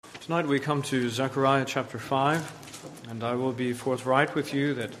Tonight we come to Zechariah chapter 5, and I will be forthright with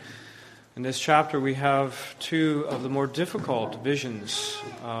you that in this chapter we have two of the more difficult visions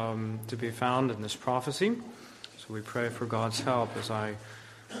to be found in this prophecy. So we pray for God's help as I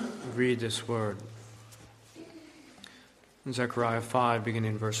read this word. In Zechariah 5,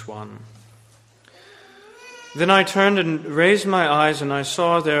 beginning in verse 1. Then I turned and raised my eyes, and I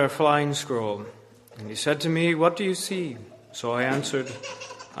saw there a flying scroll. And he said to me, "What do you see?" So I answered,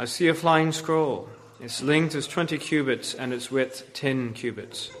 "I see a flying scroll. Its length is 20 cubits, and its width 10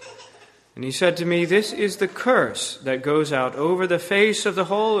 cubits. And he said to me, "This is the curse that goes out over the face of the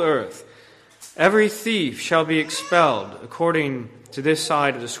whole earth. Every thief shall be expelled according to this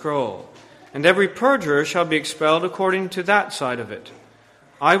side of the scroll, and every perjurer shall be expelled according to that side of it.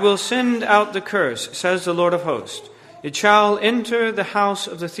 I will send out the curse, says the Lord of hosts. It shall enter the house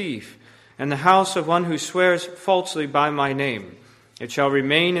of the thief, and the house of one who swears falsely by my name. It shall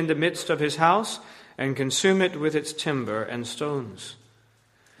remain in the midst of his house, and consume it with its timber and stones."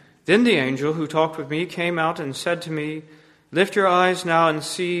 Then the angel who talked with me came out and said to me, "Lift your eyes now and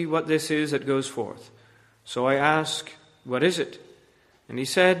see what this is that goes forth." So I asked, "What is it?" And he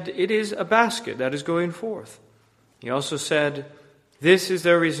said, "It is a basket that is going forth." He also said, "This is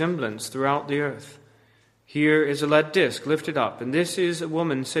their resemblance throughout the earth. Here is a lead disc lifted up, and this is a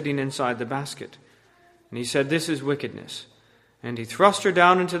woman sitting inside the basket." And he said, "This is wickedness." And he thrust her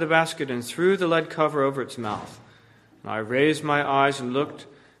down into the basket and threw the lead cover over its mouth. And I raised my eyes and looked,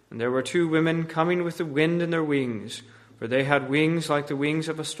 and there were two women coming with the wind in their wings, for they had wings like the wings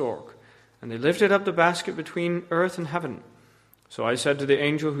of a stork. And they lifted up the basket between earth and heaven. So I said to the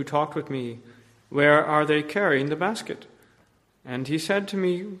angel who talked with me, "Where are they carrying the basket?" And he said to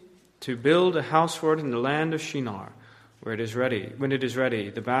me, "To build a house for it in the land of Shinar, where it is ready. When it is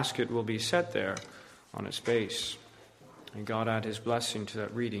ready, the basket will be set there on its base." And God add his blessing to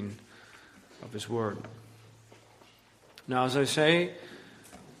that reading of his word. Now, as I say,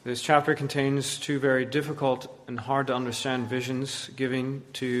 this chapter contains two very difficult and hard to understand visions given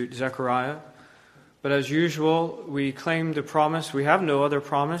to Zechariah. But as usual, we claim the promise. We have no other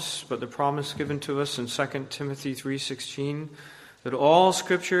promise but the promise given to us in 2 Timothy 3:16, that all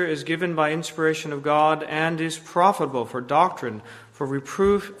Scripture is given by inspiration of God and is profitable for doctrine, for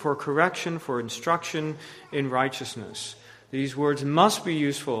reproof, for correction, for instruction in righteousness. These words must be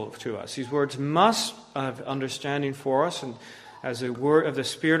useful to us. These words must have understanding for us, and as the word of the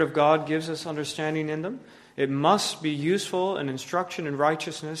Spirit of God gives us understanding in them, it must be useful in instruction in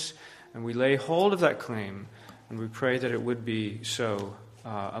righteousness, and we lay hold of that claim, and we pray that it would be so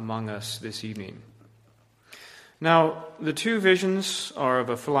among us this evening. Now, the two visions are of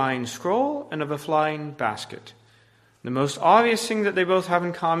a flying scroll and of a flying basket. The most obvious thing that they both have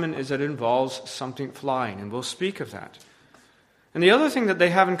in common is that it involves something flying, and we'll speak of that. And the other thing that they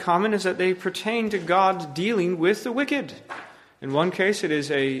have in common is that they pertain to God dealing with the wicked. In one case, it is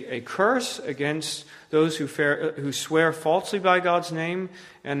a curse against those who swear falsely by God's name,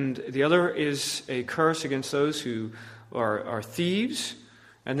 and the other is a curse against those who are thieves.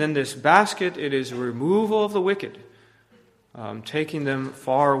 And then this basket, it is a removal of the wicked, taking them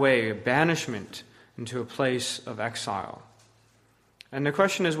far away, a banishment into a place of exile. And the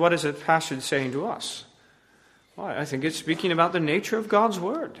question is, what is the passage saying to us? Well, I think it's speaking about the nature of God's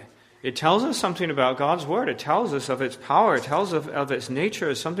Word. It tells us something about God's Word. It tells us of its power. It tells us of its nature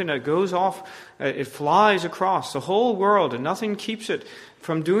as something that goes off. It flies across the whole world, and nothing keeps it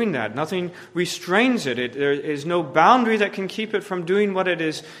from doing that. Nothing restrains it. There is no boundary that can keep it from doing what it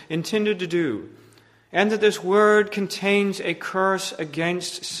is intended to do. And that this Word contains a curse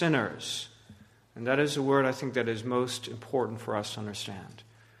against sinners. And that is the word I think that is most important for us to understand.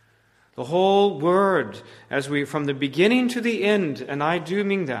 The whole Word, from the beginning to the end, and I do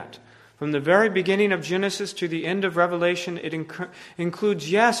mean that, from the very beginning of Genesis to the end of Revelation, it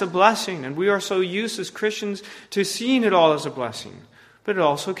includes, yes, a blessing, and we are so used as Christians to seeing it all as a blessing, but it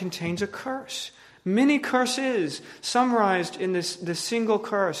also contains a curse. Many curses summarized in this single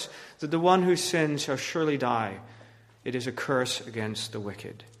curse, that the one who sins shall surely die. It is a curse against the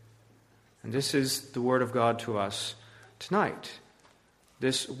wicked. And this is the word of God to us tonight.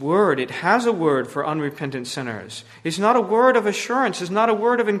 This word, it has a word for unrepentant sinners. It's not a word of assurance. It's not a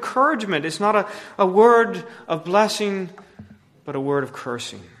word of encouragement. It's not a word of blessing, but a word of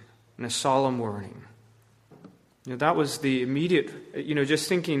cursing and a solemn warning. That was the immediate, just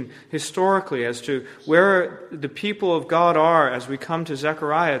thinking historically as to where the people of God are as we come to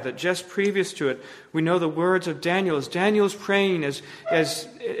Zechariah, that just previous to it, we know the words of Daniel. As Daniel's praying, as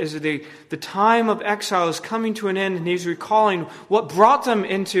the time of exile is coming to an end, and he's recalling what brought them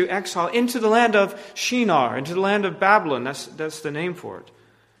into exile, into the land of Shinar, into the land of Babylon. That's the name for it.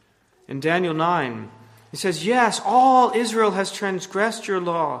 In Daniel 9, he says, yes, all Israel has transgressed your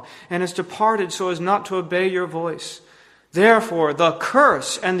law and has departed so as not to obey your voice. Therefore, the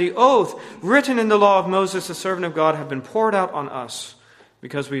curse and the oath written in the law of Moses, the servant of God, have been poured out on us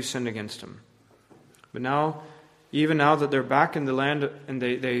because we've sinned against him. But now, even now that they're back in the land and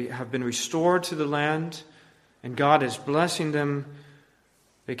they have been restored to the land and God is blessing them,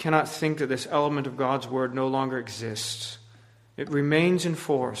 they cannot think that this element of God's word no longer exists. It remains in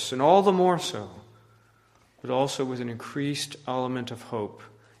force, and all the more so, but also with an increased element of hope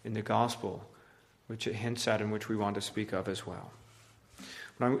in the gospel, which it hints at and which we want to speak of as well.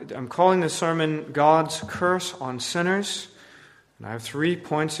 But I'm calling this sermon God's Curse on Sinners, and I have 3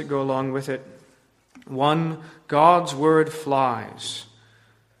 points that go along with it. 1, God's word flies.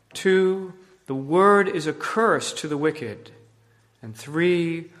 2, the word is a curse to the wicked. And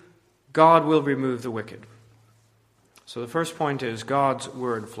 3, God will remove the wicked. So the first point is God's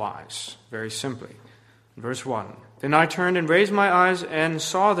word flies, very simply. Verse 1, then I turned and raised my eyes and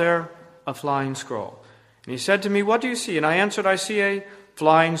saw there a flying scroll. And he said to me, what do you see? And I answered, I see a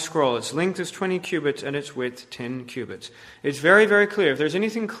flying scroll. Its length is 20 cubits and its width 10 cubits. It's very, very clear. If there's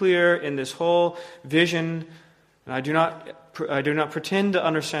anything clear in this whole vision, and I do not pretend to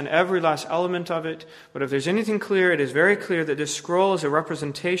understand every last element of it, but if there's anything clear, it is very clear that this scroll is a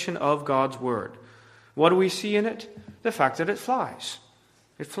representation of God's word. What do we see in it? The fact that it flies.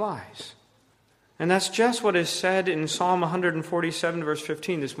 It flies. And that's just what is said in Psalm 147, verse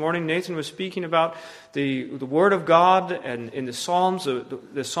 15. This morning, Nathan was speaking about the Word of God, and in the Psalms,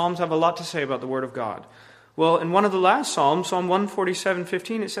 the Psalms have a lot to say about the Word of God. Well, in one of the last Psalms, Psalm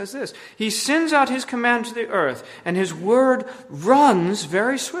 147:15, it says this, he sends out his command to the earth, and his word runs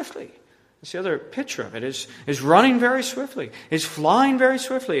very swiftly. That's the other picture of it, is running very swiftly. It's flying very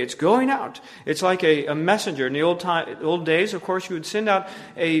swiftly. It's going out. It's like a messenger. In the old days, of course, you would send out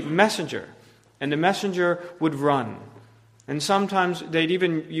a messenger, and the messenger would run. And sometimes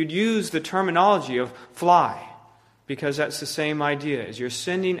you'd use the terminology of fly, because that's the same idea, is you're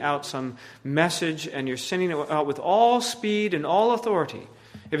sending out some message, and you're sending it out with all speed and all authority.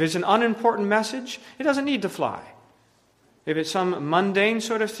 If it's an unimportant message, it doesn't need to fly. If it's some mundane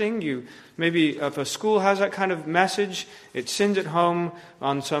sort of thing, maybe if a school has that kind of message, it sends it home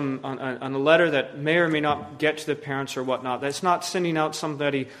on a letter that may or may not get to the parents or whatnot. That's not sending out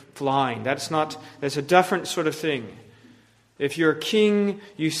somebody flying. That's a different sort of thing. If you're a king,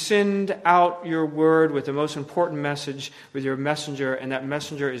 you send out your word with the most important message with your messenger, and that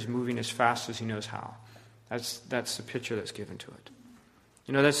messenger is moving as fast as he knows how. That's the picture that's given to it.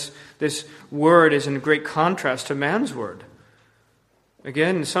 You know, this word is in great contrast to man's word.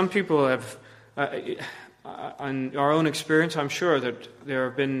 Again, some people have, on our own experience, I'm sure that there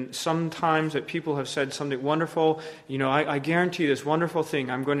have been some times that people have said something wonderful. You know, I guarantee this wonderful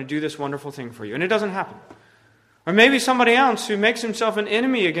thing. I'm going to do this wonderful thing for you. And it doesn't happen. Or maybe somebody else who makes himself an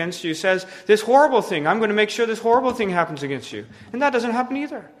enemy against you says, this horrible thing, I'm going to make sure this horrible thing happens against you. And that doesn't happen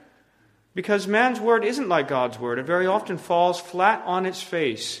either. Because man's word isn't like God's word. It very often falls flat on its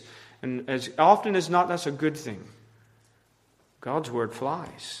face. And as often as not, that's a good thing. God's word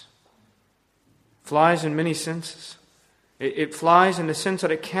flies. Flies in many senses. It flies in the sense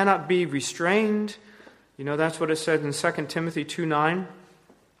that it cannot be restrained. You know, that's what it said in 2 Timothy 2:9.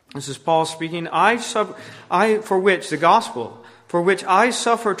 This is Paul speaking. The gospel, for which I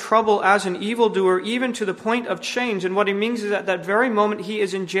suffer trouble as an evildoer, even to the point of chains. And what he means is at that very moment he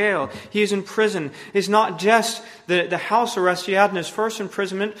is in jail. He is in prison. It's not just the house arrest he had in his first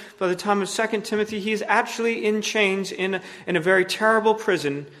imprisonment. By the time of 2 Timothy, he is actually in chains in a very terrible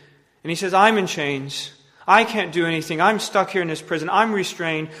prison. And he says, I'm in chains. I can't do anything. I'm stuck here in this prison. I'm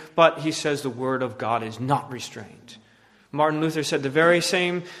restrained. But he says the word of God is not restrained. Martin Luther said the very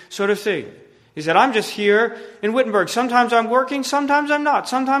same sort of thing. He said, I'm just here in Wittenberg. Sometimes I'm working, sometimes I'm not.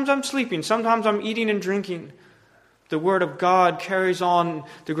 Sometimes I'm sleeping, sometimes I'm eating and drinking. The Word of God carries on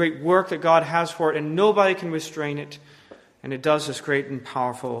the great work that God has for it, and nobody can restrain it. And it does this great and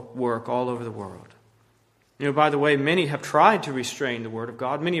powerful work all over the world. You know, by the way, many have tried to restrain the Word of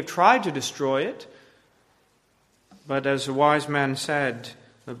God. Many have tried to destroy it. But as a wise man said,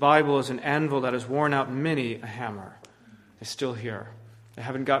 the Bible is an anvil that has worn out many a hammer. It's still here. They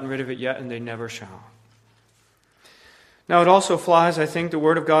haven't gotten rid of it yet, and they never shall. Now, it also flies, I think, the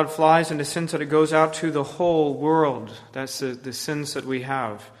Word of God flies in the sense that it goes out to the whole world. That's the sense that we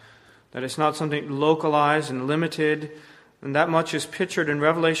have. That it's not something localized and limited, and that much is pictured in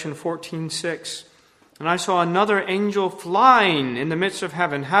Revelation 14:6. And I saw another angel flying in the midst of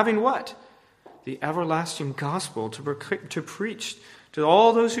heaven, having what? The everlasting gospel to preach to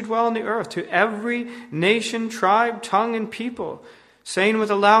all those who dwell on the earth, to every nation, tribe, tongue, and people. saying with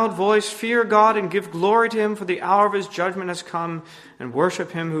a loud voice, fear God and give glory to him, for the hour of his judgment has come, and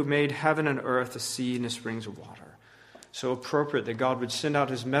worship him who made heaven and earth, the sea and the springs of water. So appropriate that God would send out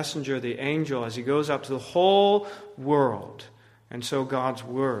his messenger, the angel, as he goes out to the whole world. And so God's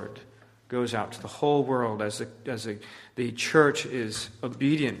word goes out to the whole world as the church is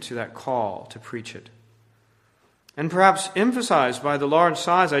obedient to that call to preach it. And perhaps emphasized by the large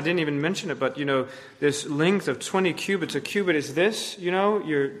size, I didn't even mention it, but this length of 20 cubits. A cubit is this,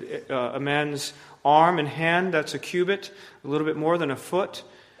 a man's arm and hand, that's a cubit, a little bit more than a foot.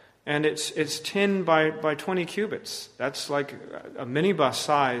 And it's 10 by 20 cubits. That's like a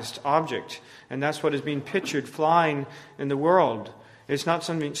minibus-sized object. And that's what is being pictured flying in the world. It's not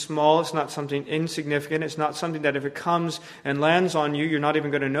something small. It's not something insignificant. It's not something that if it comes and lands on you, you're not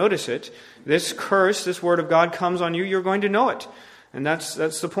even going to notice it. This curse, this word of God comes on you, you're going to know it. And that's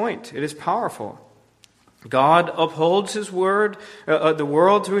the point. It is powerful. God upholds his word, the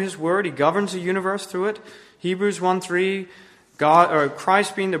world through his word. He governs the universe through it. Hebrews 1:3,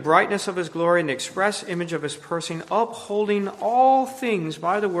 Christ being the brightness of his glory and the express image of his person, upholding all things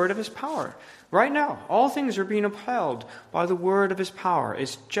by the word of his power. Right now, all things are being upheld by the word of his power.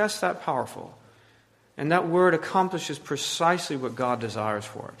 It's just that powerful. And that word accomplishes precisely what God desires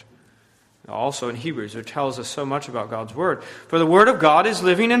for it. Also in Hebrews, it tells us so much about God's word. For the word of God is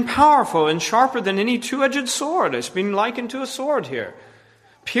living and powerful and sharper than any two-edged sword. It's been likened to a sword here.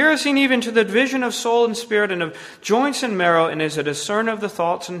 Piercing even to the division of soul and spirit and of joints and marrow, and is a discerner of the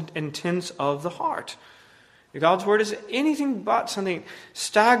thoughts and intents of the heart. God's word is anything but something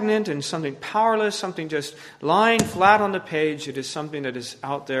stagnant and something powerless, something just lying flat on the page. It is something that is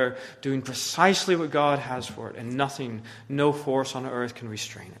out there doing precisely what God has for it, and nothing, no force on earth can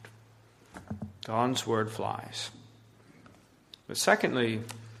restrain it. God's word flies. But secondly,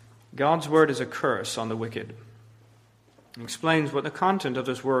 God's word is a curse on the wicked. He explains what the content of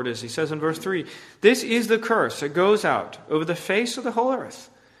this word is. He says in verse 3, this is the curse that goes out over the face of the whole earth.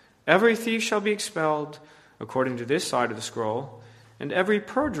 Every thief shall be expelled according to this side of the scroll, and every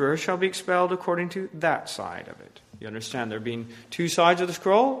perjurer shall be expelled according to that side of it. You understand there being two sides of the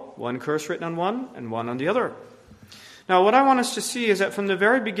scroll, one curse written on one and one on the other. Now what I want us to see is that from the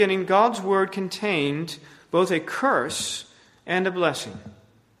very beginning, God's word contained both a curse and a blessing.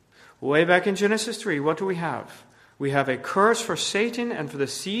 Way back in Genesis 3, what do we have? We have a curse for Satan and for the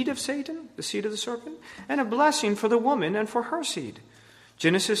seed of Satan, the seed of the serpent, and a blessing for the woman and for her seed.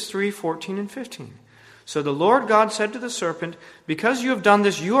 Genesis 3:14 and 15. So the Lord God said to the serpent, because you have done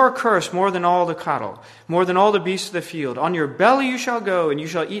this, you are cursed more than all the cattle, more than all the beasts of the field. On your belly you shall go, and you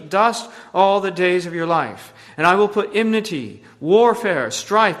shall eat dust all the days of your life. And I will put enmity, warfare,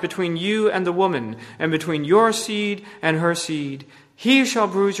 strife between you and the woman, and between your seed and her seed. He shall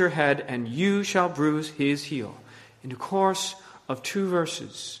bruise your head, and you shall bruise his heel. In the course of 2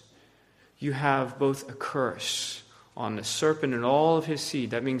 verses, you have both a curse on the serpent and all of his seed.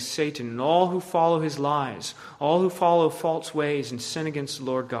 That means Satan and all who follow his lies, all who follow false ways and sin against the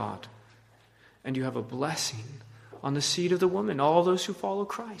Lord God. And you have a blessing on the seed of the woman, all those who follow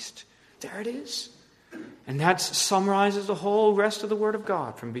Christ. There it is. And that summarizes the whole rest of the Word of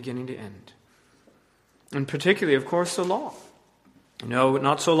God from beginning to end. And particularly, of course, the law.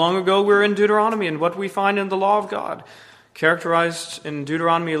 Not so long ago we were in Deuteronomy, and what we find in the law of God, characterized in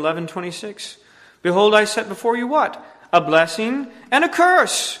Deuteronomy 11:26. Behold, I set before you what? A blessing and a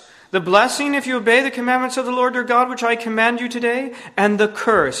curse. The blessing if you obey the commandments of the Lord your God, which I command you today, and the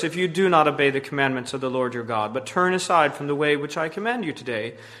curse if you do not obey the commandments of the Lord your God, but turn aside from the way which I command you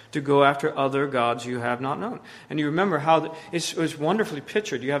today to go after other gods you have not known. And you remember how it was wonderfully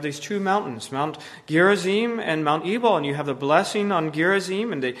pictured. You have these 2 mountains, Mount Gerizim and Mount Ebal, and you have the blessing on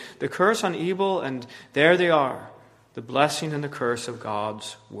Gerizim and the curse on Ebal, and there they are, the blessing and the curse of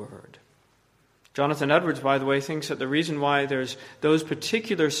God's word. Jonathan Edwards, by the way, thinks that the reason why there's those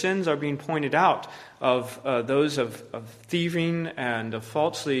particular sins are being pointed out, of those of thieving and of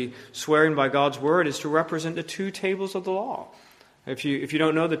falsely swearing by God's word, is to represent the 2 tables of the law. If you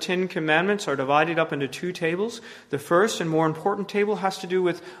don't know, the 10 Commandments are divided up into 2 tables. The first and more important table has to do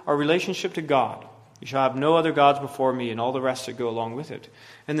with our relationship to God. You shall have no other gods before me, and all the rest that go along with it.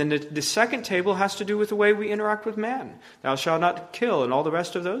 And then the second table has to do with the way we interact with man. Thou shalt not kill, and all the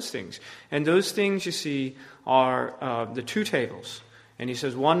rest of those things. And those things, you see, are the 2 tables. And he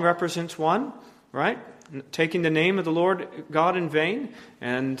says one represents one, right? Taking the name of the Lord God in vain.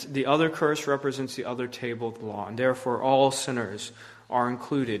 And the other curse represents the other table of the law. And therefore all sinners are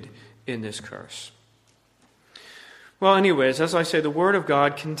included in this curse. Well, anyways, as I say, the Word of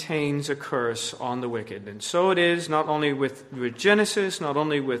God contains a curse on the wicked. And so it is not only with Genesis, not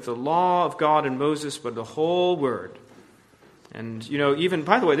only with the law of God and Moses, but the whole Word. And, even,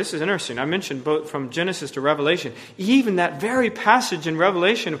 by the way, this is interesting. I mentioned both from Genesis to Revelation. Even that very passage in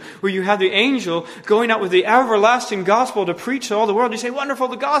Revelation where you have the angel going out with the everlasting gospel to preach to all the world. You say, wonderful,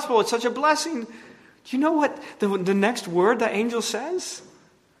 the gospel, it's such a blessing. Do you know what the next word that angel says?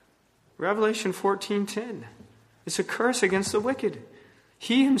 Revelation 14:10. It's a curse against the wicked.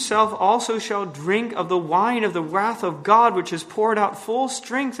 He himself also shall drink of the wine of the wrath of God, which is poured out full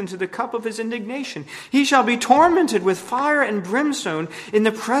strength into the cup of his indignation. He shall be tormented with fire and brimstone in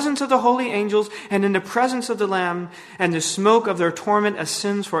the presence of the holy angels and in the presence of the Lamb, and the smoke of their torment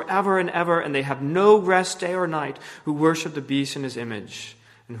ascends forever and ever, and they have no rest day or night who worship the beast in his image,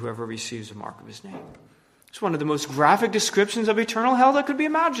 and whoever receives the mark of his name. It's one of the most graphic descriptions of eternal hell that could be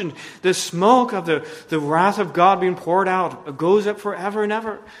imagined. The smoke of the wrath of God being poured out goes up forever and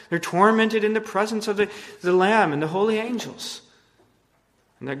ever. They're tormented in the presence of the Lamb and the holy angels.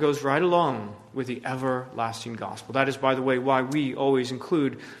 And that goes right along with the everlasting gospel. That is, by the way, why we always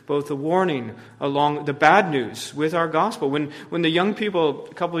include both the warning along the bad news with our gospel. When the young people,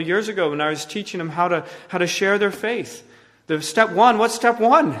 a couple of years ago, when I was teaching them how to share their faith, what's step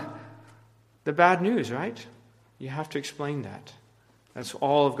one? The bad news, right? You have to explain that. That's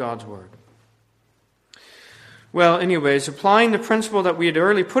all of God's Word. Well, anyways, applying the principle that we had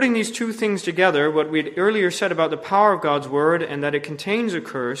earlier, putting these two things together, what we had earlier said about the power of God's Word and that it contains a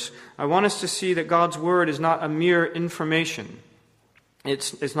curse, I want us to see that God's Word is not a mere information.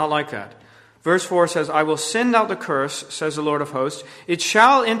 It's not like that. Verse 4 says, I will send out the curse, says the Lord of hosts. It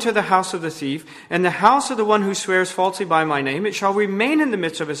shall enter the house of the thief, and the house of the one who swears falsely by my name. It shall remain in the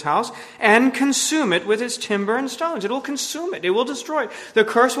midst of his house, and consume it with its timber and stones. It will consume it. It will destroy it. The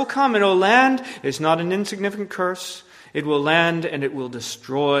curse will come, and it will land. It's not an insignificant curse. It will land, and it will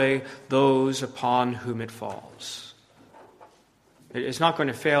destroy those upon whom it falls. It's not going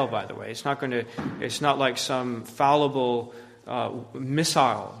to fail, by the way. It's not like some fallible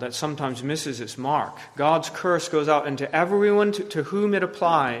missile that sometimes misses its mark. God's curse goes out, and to everyone to whom it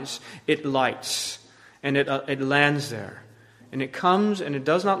applies, it lights, and it lands there. And it comes, and it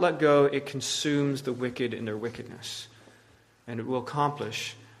does not let go. It consumes the wicked in their wickedness. And it will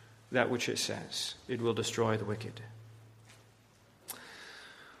accomplish that which it says. It will destroy the wicked.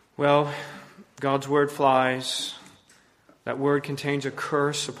 Well, God's word flies. That word contains a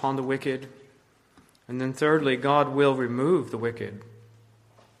curse upon the wicked. And then thirdly, God will remove the wicked.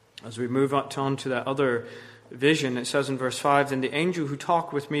 As we move on to that other vision, it says in verse 5, Then the angel who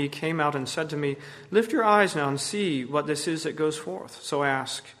talked with me came out and said to me, Lift your eyes now and see what this is that goes forth. So I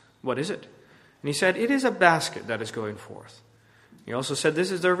asked, What is it? And he said, It is a basket that is going forth. He also said,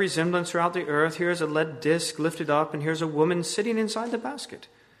 This is their resemblance throughout the earth. Here is a lead disc lifted up, and here's a woman sitting inside the basket.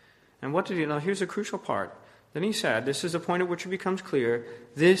 And what did he know? Here's a crucial part. Then he said, This is the point at which it becomes clear,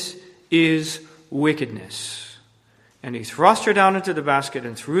 this is wickedness. And he thrust her down into the basket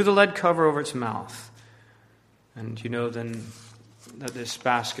and threw the lead cover over its mouth. And then that this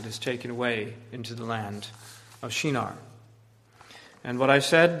basket is taken away into the land of Shinar. And what I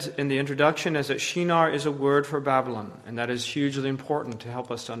said in the introduction is that Shinar is a word for Babylon, and that is hugely important to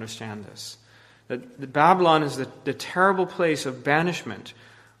help us to understand this. That Babylon is the terrible place of banishment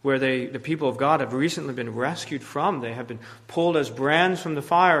where the people of God have recently been rescued from. They have been pulled as brands from the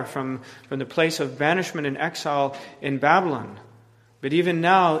fire from the place of banishment and exile in Babylon. But even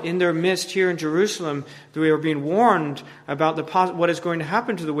now, in their midst here in Jerusalem, we are being warned about what is going to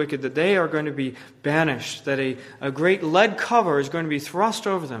happen to the wicked, that they are going to be banished, that a great lead cover is going to be thrust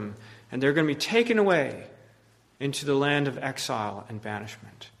over them, and they're going to be taken away into the land of exile and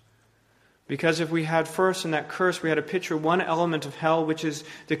banishment. Because if we had first in that curse, we had a picture, one element of hell, which is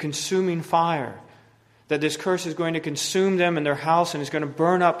the consuming fire. That this curse is going to consume them and their house and is going to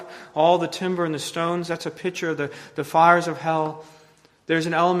burn up all the timber and the stones. That's a picture of the fires of hell. There's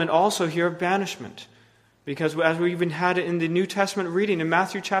an element also here of banishment. Because as we even had it in the New Testament reading in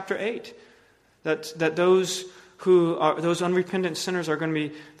Matthew chapter 8, that those unrepentant sinners are going to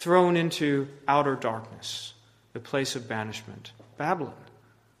be thrown into outer darkness, the place of banishment, Babylon.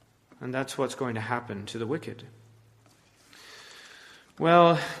 And that's what's going to happen to the wicked.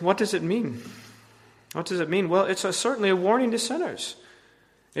 Well, what does it mean? What does it mean? Well, it's certainly a warning to sinners.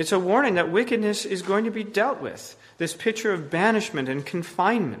 It's a warning that wickedness is going to be dealt with. This picture of banishment and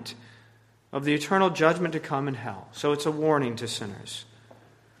confinement of the eternal judgment to come in hell. So it's a warning to sinners.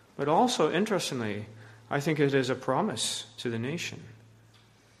 But also, interestingly, I think it is a promise to the nation.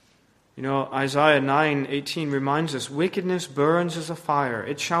 Isaiah 9:18 reminds us, wickedness burns as a fire.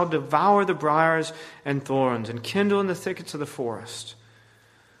 It shall devour the briars and thorns and kindle in the thickets of the forest.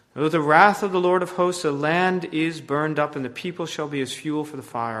 Though the wrath of the Lord of hosts, the land is burned up, and the people shall be as fuel for the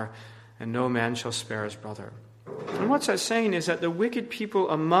fire, and no man shall spare his brother. And what's that saying is that the wicked people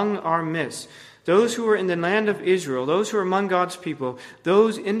among our midst, those who were in the land of Israel, those who were among God's people,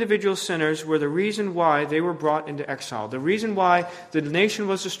 those individual sinners were the reason why they were brought into exile. The reason why the nation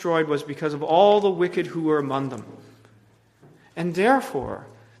was destroyed was because of all the wicked who were among them. And therefore,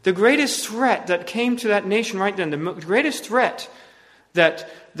 the greatest threat that came to that nation right then, the greatest threat that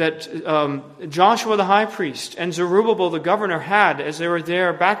Joshua the high priest and Zerubbabel the governor had as they were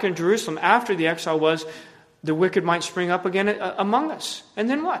there back in Jerusalem after the exile was the wicked might spring up again among us. And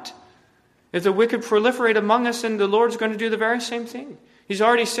then what? If the wicked proliferate among us, then the Lord's going to do the very same thing. He's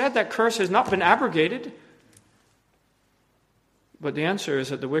already said that curse has not been abrogated. But the answer is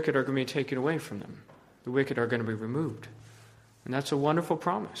that the wicked are going to be taken away from them. The wicked are going to be removed. And that's a wonderful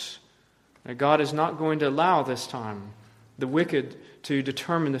promise. That God is not going to allow this time the wicked to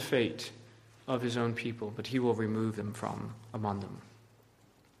determine the fate of his own people, but he will remove them from among them.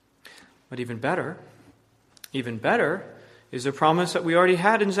 But even better is the promise that we already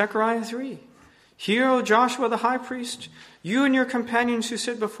had in Zechariah 3. Hear, O Joshua the high priest, you and your companions who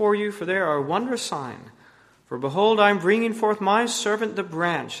sit before you, for they are a wondrous sign. For behold, I am bringing forth my servant the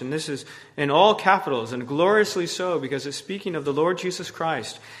branch. And this is in all capitals, and gloriously so, because it's speaking of the Lord Jesus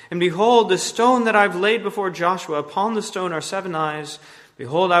Christ. And behold, the stone that I've laid before Joshua, upon the stone are 7 eyes.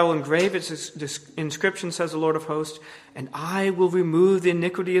 Behold, I will engrave its inscription, says the Lord of hosts, and I will remove the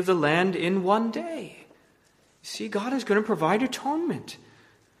iniquity of the land in one day. See, God is going to provide atonement.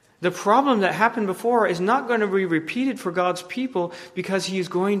 The problem that happened before is not going to be repeated for God's people because He is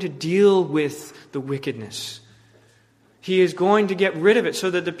going to deal with the wickedness. He is going to get rid of it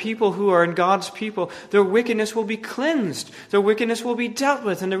so that the people who are in God's people, their wickedness will be cleansed. Their wickedness will be dealt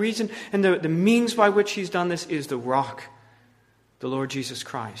with. And the reason and the means by which He's done this is the rock, the Lord Jesus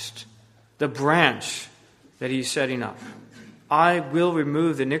Christ, the branch that He's setting up. I will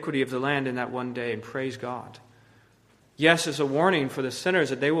remove the iniquity of the land in that one day, and praise God. Yes, as a warning for the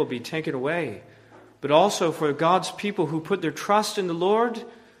sinners that they will be taken away, but also for God's people who put their trust in the Lord,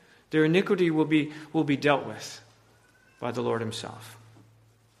 their iniquity will be dealt with by the Lord Himself.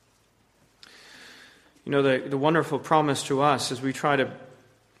 You know, the wonderful promise to us as we try to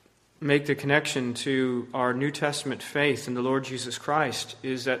make the connection to our New Testament faith in the Lord Jesus Christ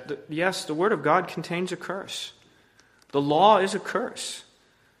is that, yes, the Word of God contains a curse. The law is a curse.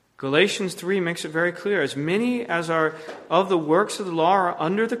 Galatians 3 makes it very clear. As many as are of the works of the law are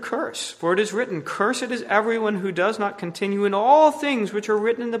under the curse. For it is written, cursed is everyone who does not continue in all things which are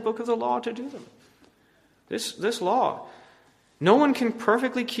written in the book of the law to do them. This law, no one can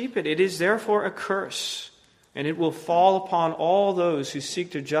perfectly keep it. It is therefore a curse. And it will fall upon all those who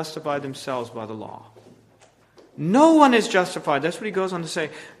seek to justify themselves by the law. No one is justified. That's what he goes on to say.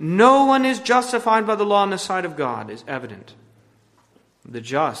 No one is justified by the law in the sight of God, is evident. The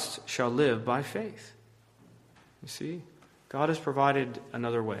just shall live by faith. You see, God has provided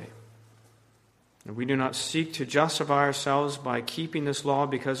another way. And we do not seek to justify ourselves by keeping this law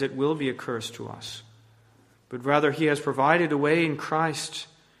because it will be a curse to us. But rather He has provided a way in Christ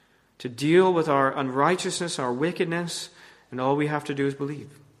to deal with our unrighteousness, our wickedness, and all we have to do is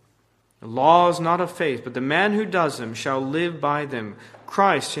believe. The law is not of faith, but the man who does them shall live by them.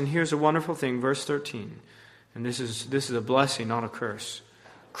 Christ, and here's a wonderful thing, verse 13. And this is a blessing, not a curse.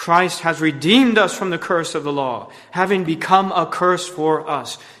 Christ has redeemed us from the curse of the law, having become a curse for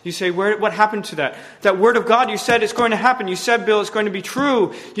us. You say, what happened to that? That word of God, you said it's going to happen. You said, Bill, it's going to be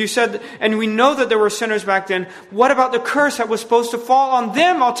true. You said, and we know that there were sinners back then. What about the curse that was supposed to fall on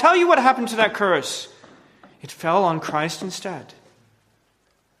them? I'll tell you what happened to that curse. It fell on Christ instead.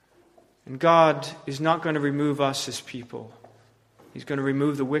 And God is not going to remove us as people. He's going to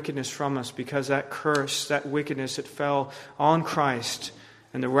remove the wickedness from us because that curse, that wickedness, it fell on Christ.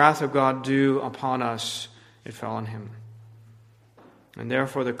 And the wrath of God due upon us, it fell on Him. And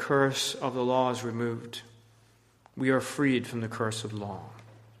therefore the curse of the law is removed. We are freed from the curse of the law.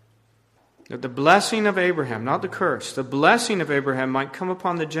 That the blessing of Abraham, not the curse, the blessing of Abraham might come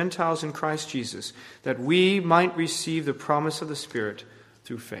upon the Gentiles in Christ Jesus, that we might receive the promise of the Spirit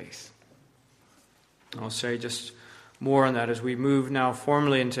through faith. I'll say just more on that as we move now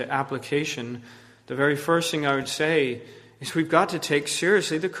formally into application. The very first thing I would say is we've got to take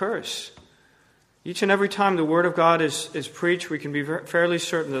seriously the curse. Each and every time the Word of God is preached, we can be fairly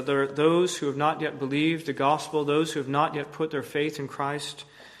certain that there are those who have not yet believed the gospel, those who have not yet put their faith in Christ.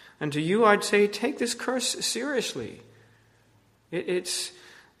 And to you, I'd say, take this curse seriously. It's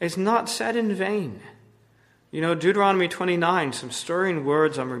not said in vain. You know, Deuteronomy 29, some stirring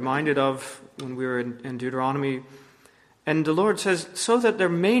words I'm reminded of when we were in Deuteronomy. And the Lord says, so that there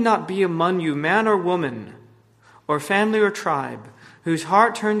may not be among you man or woman, or family or tribe, whose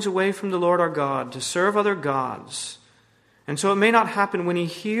heart turns away from the Lord our God to serve other gods. And so it may not happen when he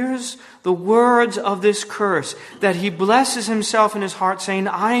hears the words of this curse that he blesses himself in his heart, saying,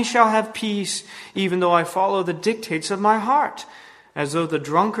 I shall have peace, even though I follow the dictates of my heart, as though the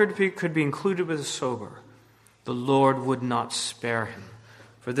drunkard could be included with the sober. The Lord would not spare him.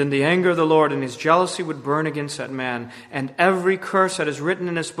 For then the anger of the Lord and his jealousy would burn against that man, and every curse that is written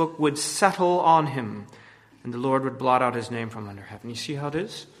in this book would settle on him, and the Lord would blot out his name from under heaven. You see how it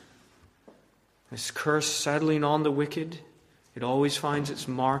is? This curse settling on the wicked, it always finds its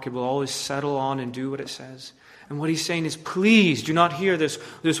mark. It will always settle on and do what it says. And what he's saying is, please do not hear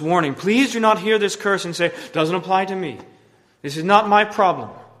this warning. Please do not hear this curse and say, doesn't apply to me. This is not my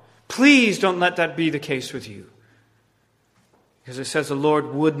problem. Please don't let that be the case with you. Because it says the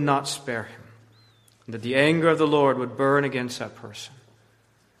Lord would not spare him. And that the anger of the Lord would burn against that person.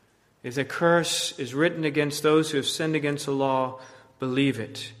 If the curse is written against those who have sinned against the law, believe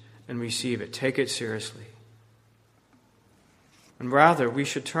it and receive it. Take it seriously. And rather, we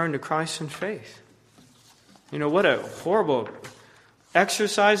should turn to Christ in faith. You know, what a horrible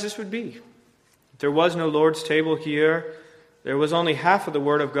exercise this would be. If there was no Lord's table here, there was only half of the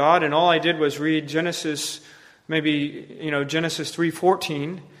Word of God, and all I did was read Genesis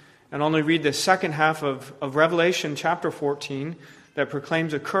 3:14, and only read the second half of Revelation chapter 14 that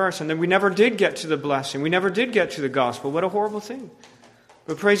proclaims a curse, and then we never did get to the blessing. We never did get to the gospel. What a horrible thing.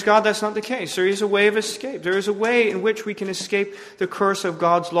 But praise God, that's not the case. There is a way of escape. There is a way in which we can escape the curse of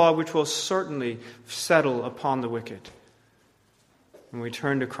God's law, which will certainly settle upon the wicked. When we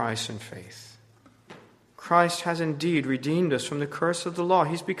turn to Christ in faith. Christ has indeed redeemed us from the curse of the law.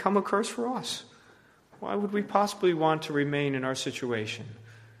 He's become a curse for us. Why would we possibly want to remain in our situation?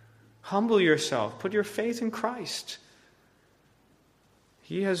 Humble yourself. Put your faith in Christ.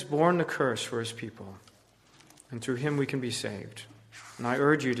 He has borne the curse for his people. And through him we can be saved. And I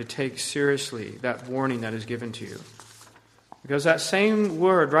urge you to take seriously that warning that is given to you. Because that same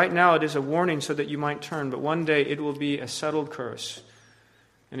word, right now it is a warning so that you might turn, but one day it will be a settled curse.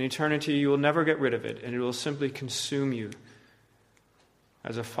 In eternity you will never get rid of it, and it will simply consume you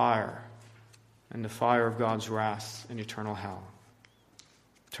as a fire, and the fire of God's wrath in eternal hell.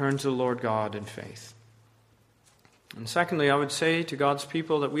 Turn to the Lord God in faith. And secondly, I would say to God's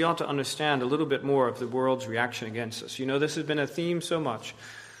people that we ought to understand a little bit more of the world's reaction against us. You know, this has been a theme so much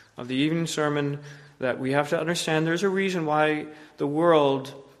of the evening sermon that we have to understand there's a reason why the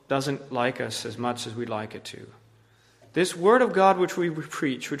world doesn't like us as much as we'd like it to. This Word of God which we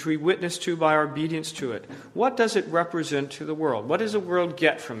preach, which we witness to by our obedience to it, what does it represent to the world? What does the world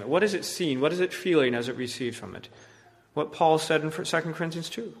get from it? What is it seeing? What is it feeling as it receives from it? What Paul said in 2 Corinthians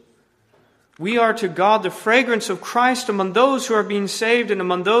 2. We are to God the fragrance of Christ among those who are being saved and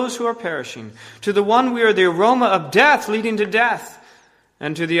among those who are perishing. To the one we are the aroma of death leading to death,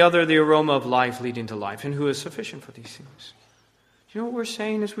 and to the other the aroma of life leading to life. And who is sufficient for these things? Do you know what we're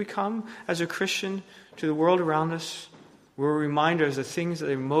saying as we come as a Christian to the world around us? We're a reminder of the things that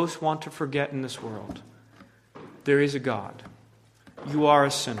they most want to forget in this world. There is a God. You are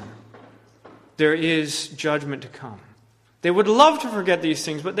a sinner. There is judgment to come. They would love to forget these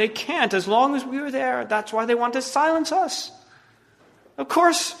things, but they can't as long as we are there. That's why they want to silence us. Of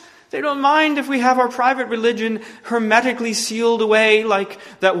course, they don't mind if we have our private religion hermetically sealed away like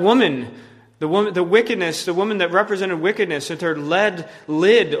that woman, the woman that represented wickedness, with her lead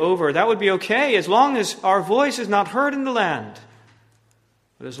lid over. That would be okay as long as our voice is not heard in the land.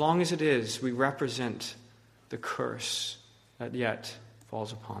 But as long as it is, we represent the curse that yet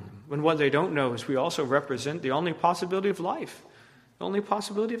falls upon them. When what they don't know is we also represent the only possibility of life, the only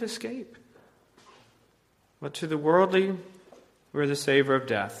possibility of escape. But to the worldly, we're the savor of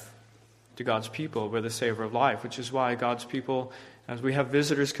death. To God's people, we're the savor of life, which is why God's people, as we have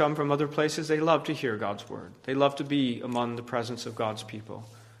visitors come from other places, they love to hear God's word. They love to be among the presence of God's people.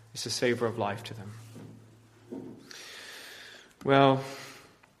 It's the savor of life to them. Well,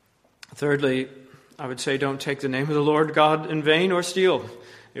 thirdly, I would say don't take the name of the Lord God in vain or steal.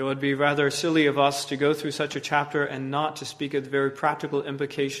 It would be rather silly of us to go through such a chapter and not to speak of the very practical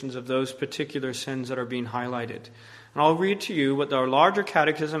implications of those particular sins that are being highlighted. And I'll read to you what our larger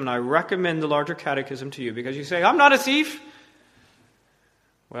catechism, and I recommend the larger catechism to you, because you say, I'm not a thief.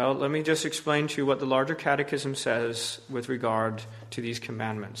 Well, let me just explain to you what the larger catechism says with regard to these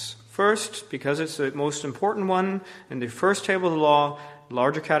commandments. First, because it's the most important one in the first table of the law,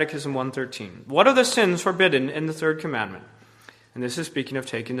 Larger Catechism 113. What are the sins forbidden in the third commandment? And this is speaking of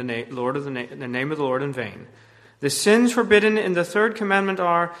taking the name of the Lord in vain. The sins forbidden in the third commandment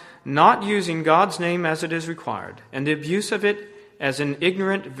are not using God's name as it is required, and the abuse of it, as in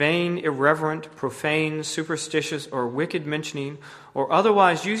ignorant, vain, irreverent, profane, superstitious, or wicked mentioning, or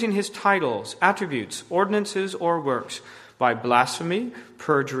otherwise using his titles, attributes, ordinances, or works, by blasphemy,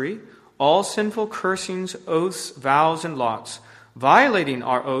 perjury, all sinful cursings, oaths, vows, and lots, violating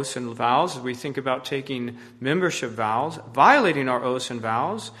our oaths and vows, as we think about taking membership vows, violating our oaths and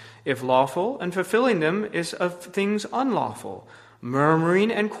vows, if lawful, and fulfilling them is of things unlawful,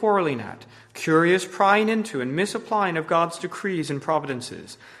 murmuring and quarreling at, curious prying into and misapplying of God's decrees and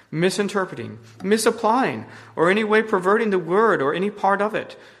providences, misinterpreting, misapplying, or any way perverting the word or any part of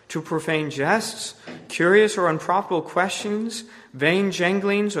it, to profane jests, curious or unprofitable questions, vain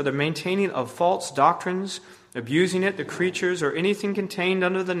janglings, or the maintaining of false doctrines, abusing it, the creatures, or anything contained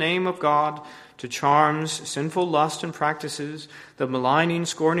under the name of God, to charms, sinful lust and practices, the maligning,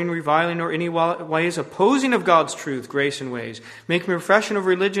 scorning, reviling, or any ways opposing of God's truth, grace, and ways, making profession of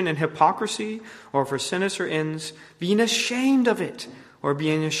religion in hypocrisy, or for sinister ends, being ashamed of it, or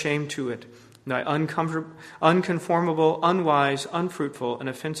being ashamed to it, thy unconformable, unwise, unfruitful, and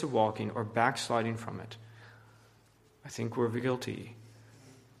offensive walking, or backsliding from it. I think we're guilty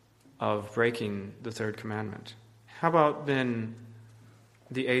of breaking the third commandment. How about then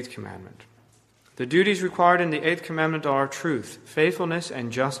the eighth commandment? The duties required in the eighth commandment are truth, faithfulness,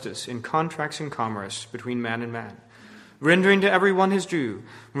 and justice in contracts and commerce between man and man, rendering to everyone his due,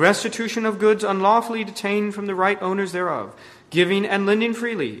 restitution of goods unlawfully detained from the right owners thereof, giving and lending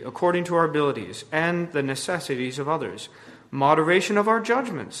freely according to our abilities and the necessities of others, moderation of our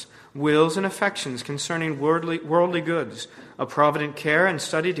judgments, wills and affections concerning worldly goods, a provident care and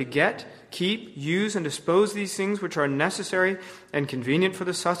study to get, keep, use, and dispose these things which are necessary and convenient for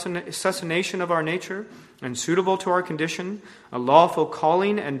the sustentation of our nature and suitable to our condition, a lawful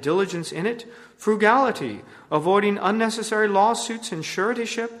calling and diligence in it, frugality, avoiding unnecessary lawsuits and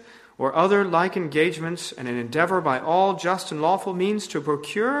suretyship, or other like engagements, and an endeavor by all just and lawful means to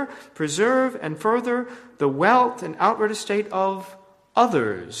procure, preserve, and further the wealth and outward estate of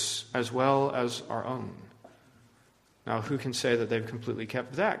others as well as our own. Now, who can say that they've completely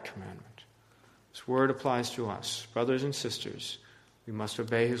kept that commandment? This word applies to us. Brothers and sisters, we must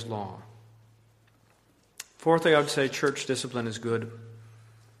obey his law. Fourthly, I would say church discipline is good.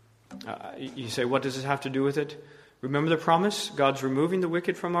 You say, what does this have to do with it? Remember the promise? God's removing the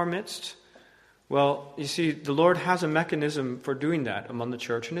wicked from our midst. Well, you see, the Lord has a mechanism for doing that among the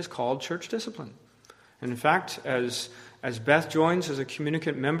church, and it's called church discipline. And in fact, as Beth joins as a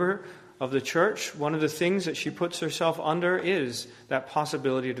communicant member of the church, one of the things that she puts herself under is that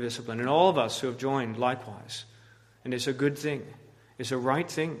possibility of discipline. And all of us who have joined likewise. And it's a good thing. It's a right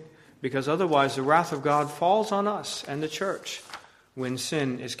thing. Because otherwise the wrath of God falls on us and the church when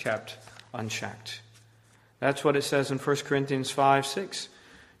sin is kept unchecked. That's what it says in 1 Corinthians 5:6.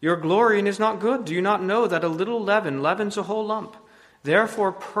 Your glorying is not good. Do you not know that a little leaven leavens a whole lump?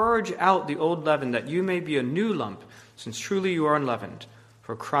 Therefore purge out the old leaven, that you may be a new lump, since truly you are unleavened.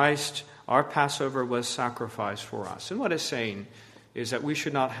 For Christ, our Passover, was sacrificed for us. And what it's saying is that we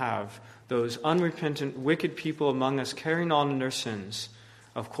should not have those unrepentant, wicked people among us carrying on in their sins.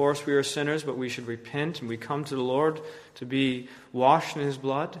 Of course, we are sinners, but we should repent, and we come to the Lord to be washed in his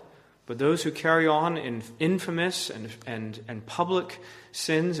blood. But those who carry on in infamous and public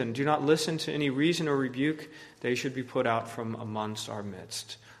sins and do not listen to any reason or rebuke, they should be put out from amongst our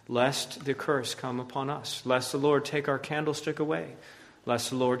midst, lest the curse come upon us, lest the Lord take our candlestick away,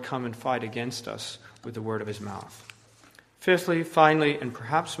 lest the Lord come and fight against us with the word of his mouth. Fifthly, finally, and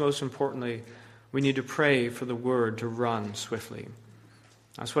perhaps most importantly, we need to pray for the word to run swiftly.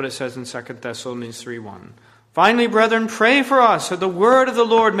 That's what it says in 2 Thessalonians 3:1. Finally, brethren, pray for us, that the word of the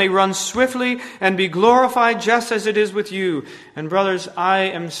Lord may run swiftly and be glorified just as it is with you. And brothers, I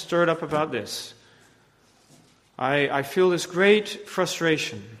am stirred up about this. I feel this great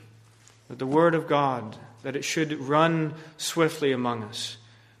frustration that the word of God, that it should run swiftly among us,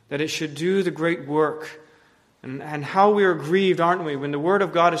 that it should do the great work. And how we are grieved, aren't we, when the word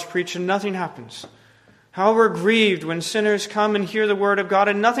of God is preached and nothing happens. How we're grieved when sinners come and hear the word of God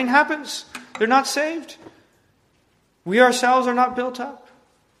and nothing happens. They're not saved. We ourselves are not built up.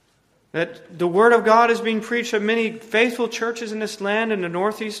 That the word of God is being preached at many faithful churches in this land in the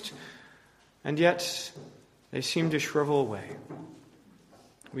Northeast, and yet they seem to shrivel away.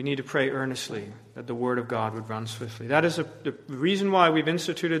 We need to pray earnestly that the word of God would run swiftly. That is the reason why we've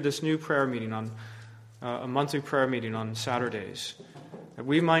instituted this new prayer meeting, on a monthly prayer meeting on Saturdays, that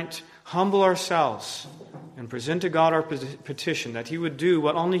we might humble ourselves and present to God our petition, that he would do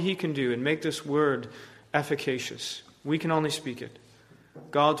what only he can do and make this word efficacious. We can only speak it.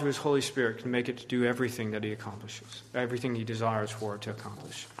 God, through his Holy Spirit, can make it to do everything that he accomplishes, everything he desires for it to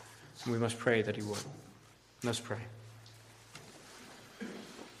accomplish. And we must pray that he would. Let's pray.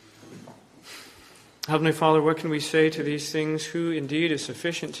 Heavenly Father, what can we say to these things? Who indeed is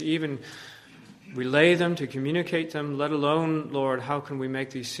sufficient to even relay them, to communicate them, let alone, Lord, how can we make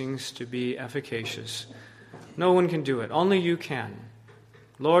these things to be efficacious? No one can do it. Only you can.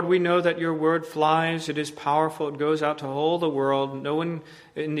 Lord, we know that your word flies. It is powerful. It goes out to all the world. No one,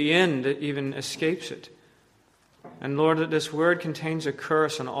 in the end, even escapes it. And Lord, that this word contains a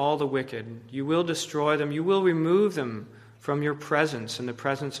curse on all the wicked. You will destroy them. You will remove them from your presence and the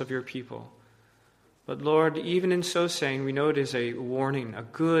presence of your people. But Lord, even in so saying, we know it is a warning, a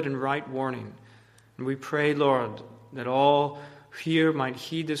good and right warning. And we pray, Lord, that all here might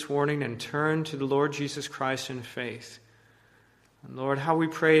heed this warning and turn to the Lord Jesus Christ in faith. And Lord, how we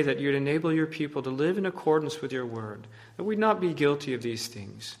pray that you'd enable your people to live in accordance with your word, that we'd not be guilty of these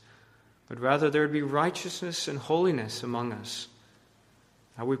things, but rather there would be righteousness and holiness among us.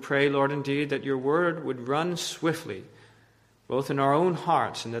 How we pray, Lord, indeed, that your word would run swiftly, both in our own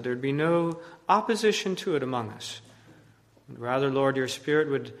hearts, and that there would be no opposition to it among us. But rather, Lord, your Spirit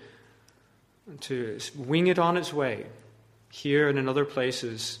would to wing it on its way, here and in other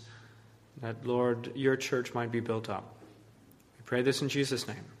places, that, Lord, your church might be built up. We pray this in Jesus'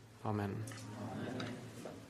 name. Amen.